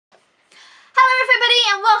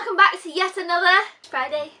welcome back to yet another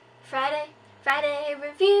Friday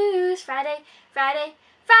reviews, Friday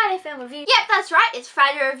film review. Yep, that's right, it's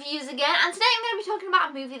Friday reviews again, and today I'm going to be talking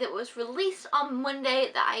about a movie that was released on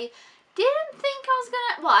Monday that I didn't think I was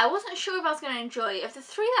gonna, well, I wasn't sure if I was going to enjoy. Of the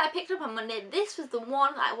three that I picked up on Monday, this was the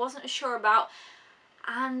one that I wasn't sure about,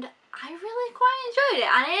 and I really quite enjoyed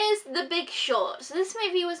it, and it is The Big Short. So this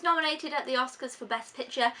movie was nominated at the Oscars for Best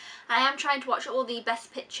Picture. I am trying to watch all the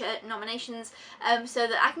Best Picture nominations so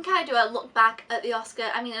that I can kind of do a look back at the Oscar.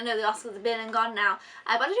 I mean, I know the Oscars have been and gone now,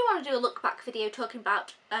 but I do want to do a look back video talking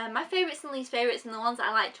about my favourites and least favourites and the ones that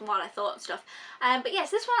I liked and what I thought and stuff. But yes,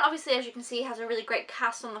 this one obviously, as you can see, has a really great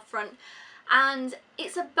cast on the front. And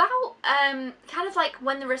it's about kind of like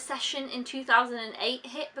when the recession in 2008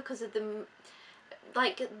 hit because of the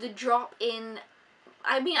drop in,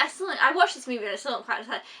 I mean, I watched this movie and I still don't quite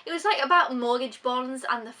understand. It was like about mortgage bonds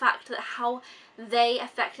and the fact that how they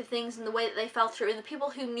affected things and the way that they fell through and the people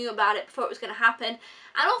who knew about it before it was going to happen and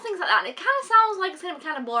all things like that. And it kind of sounds like it's going to be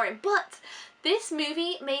kind of boring, but this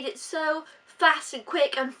movie made it so fast and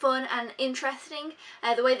quick and fun and interesting.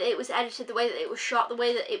 The way that it was edited, the way that it was shot, the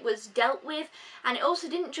way that it was dealt with, and it also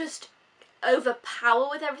didn't just overpower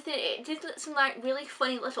with everything. It did some like really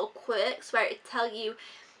funny little quirks where it tell you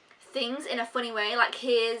things in a funny way, like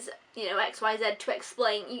here's, you know, XYZ to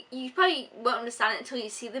explain. You probably won't understand it until you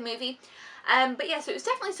see the movie. But yeah, so it was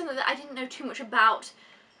definitely something that I didn't know too much about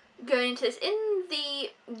going into this. In the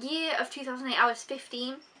year of 2008 I was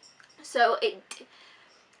 15, so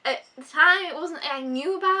at the time it wasn't, I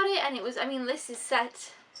knew about it, and it was, I mean, this is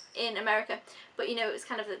set in America, but you know, it was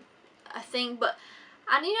kind of a thing, but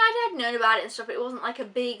and you know, I had known about it and stuff, but it wasn't like a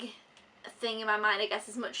big thing in my mind, I guess,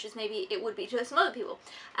 as much as maybe it would be to some other people.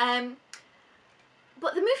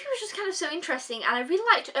 But the movie was just kind of so interesting, and I really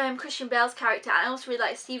liked Christian Bale's character, and I also really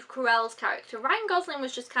liked Steve Carell's character. Ryan Gosling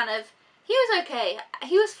was just kind of, he was okay,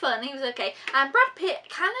 he was fun, he was okay. And Brad Pitt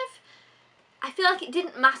kind of, I feel like it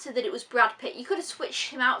didn't matter that it was Brad Pitt. You could have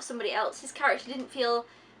switched him out with somebody else. His character didn't feel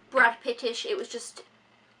Brad Pittish. It was just,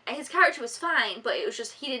 his character was fine, but it was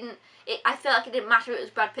just, he didn't, I felt like it didn't matter if it was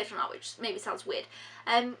Brad Pitt or not, which maybe sounds weird.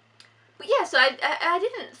 But yeah, so I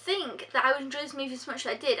didn't think that I would enjoy this movie as much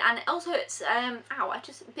as I did, and also it's, ow, I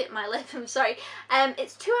just bit my lip, I'm sorry.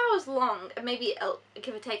 It's 2 hours long, maybe it'll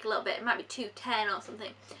give or take a little bit, it might be 2:10 or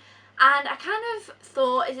something. And I kind of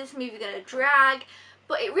thought, is this movie going to drag?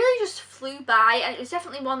 But it really just flew by, and it was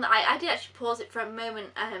definitely one that I did actually pause it for a moment.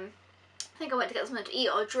 I think I went to get something to eat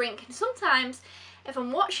or drink, and sometimes if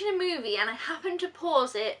I'm watching a movie and I happen to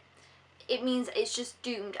pause it, it means it's just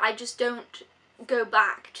doomed. I just don't go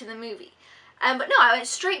back to the movie. But no, I went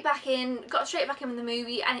straight back in, got straight back in with the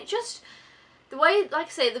movie, and it just, the way, like I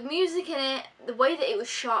say, the music in it, the way that it was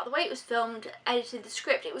shot, the way it was filmed, edited, the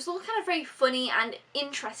script, it was all kind of very funny and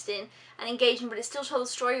interesting and engaging, but it still told the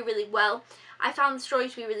story really well. I found the story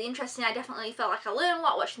to be really interesting. I definitely felt like I learned a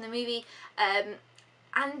lot watching the movie,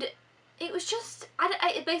 and it was just,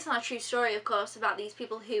 it's based on a true story, of course, about these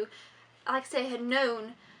people who, like I say, had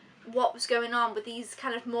known what was going on with these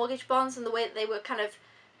kind of mortgage bonds and the way that they were kind of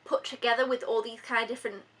put together with all these kind of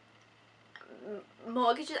different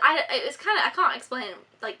mortgages. It was kind of, I can't explain it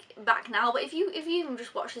like back now, but if you even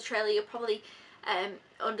just watch the trailer, you'll probably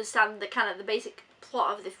understand the kind of the basic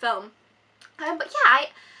plot of the film. But yeah,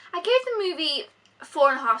 I gave the movie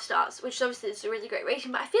 4.5 stars, which obviously is a really great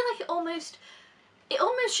rating, but I feel like it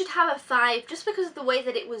almost should have a 5 just because of the way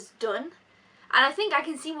that it was done. And I think I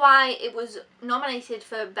can see why it was nominated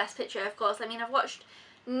for Best Picture, of course. I mean, I've watched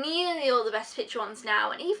nearly all the Best Picture ones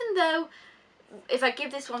now, and even though if I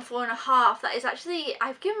give this one 4.5, that is actually,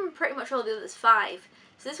 I've given pretty much all the others 5.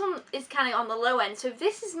 So this one is kind of on the low end. So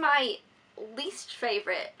this is my least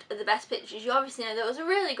favourite of the Best Pictures. You obviously know there was a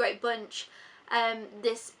really great bunch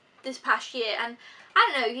this past year, and I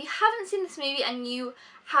don't know, if you haven't seen this movie and you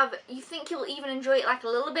think you'll even enjoy it like a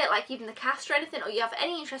little bit, like even the cast or anything, or you have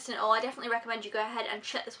any interest in it at all, I definitely recommend you go ahead and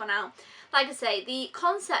check this one out. Like I say, the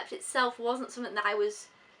concept itself wasn't something that I was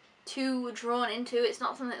too drawn into. It's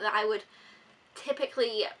not something that I would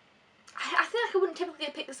typically, I feel like I wouldn't typically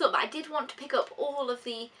pick this up, but I did want to pick up all of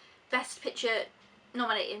the Best Picture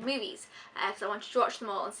nominated movies because I wanted to watch them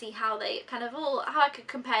all and see how they kind of all, how I could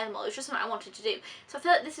compare them all. It was just something I wanted to do. So I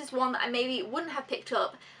feel like this is one that I maybe wouldn't have picked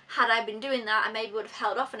up had I been doing that. I maybe would have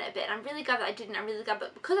held off on it a bit, and I'm really glad that I didn't. I'm really glad,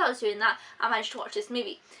 but because I was doing that, I managed to watch this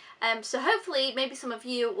movie. So hopefully maybe some of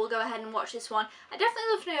you will go ahead and watch this one. I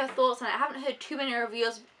definitely love to know your thoughts on it. I haven't heard too many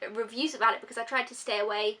reviews about it because I tried to stay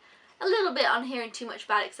away a little bit on hearing too much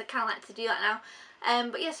about it because I kind of like to do that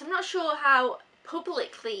now. But yes, I'm not sure how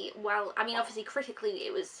publicly well, I mean obviously critically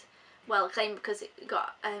it was well acclaimed because it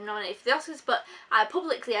got nominated for the Oscars, but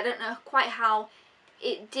publicly I don't know quite how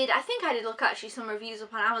it did, I think I did look actually some reviews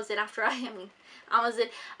up on Amazon after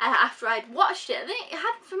after I'd watched it. I think it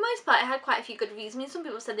had, for the most part, it had quite a few good reviews. I mean, some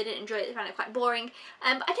people said they didn't enjoy it, they found it quite boring,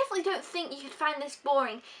 but I definitely don't think you could find this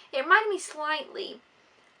boring. It reminded me slightly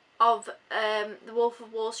of The Wolf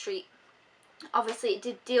of Wall Street. Obviously it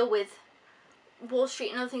did deal with Wall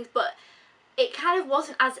Street and other things, but it kind of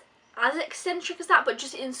wasn't as eccentric as that, but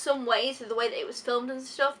just in some ways, the way that it was filmed and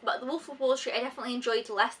stuff. But The Wolf of Wall Street I definitely enjoyed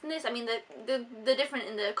less than this. I mean, they're different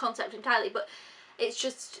in the concept entirely, but it's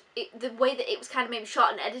just the way that it was kind of maybe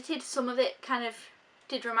shot and edited, some of it kind of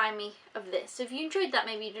did remind me of this. So if you enjoyed that,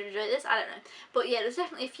 maybe you did enjoy this, I don't know. But yeah, there's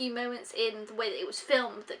definitely a few moments in the way that it was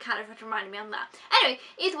filmed that kind of reminded me on that. Anyway,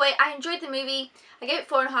 either way, I enjoyed the movie. I gave it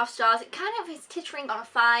 4.5 stars. It kind of is tittering on a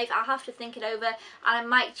 5. I'll have to think it over, and I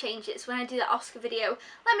might change it. So when I do that Oscar video,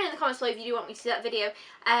 let me know in the comments below if you do want me to do that video.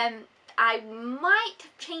 I might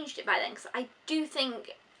have changed it by then, because I do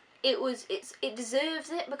think it deserves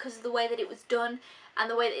it because of the way that it was done,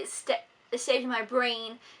 and the way that it stayed in my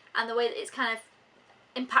brain, and the way that it's kind of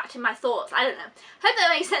impacting my thoughts. I don't know. Hope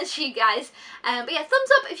that makes sense to you guys. But yeah,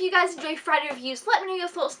 thumbs up if you guys enjoy Friday reviews. Let me know your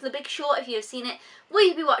thoughts on The Big Short if you have seen it. Will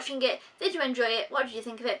you be watching it? Did you enjoy it? What did you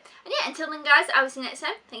think of it? And yeah, until then guys, I will see you next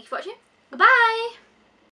time. Thank you for watching. Goodbye!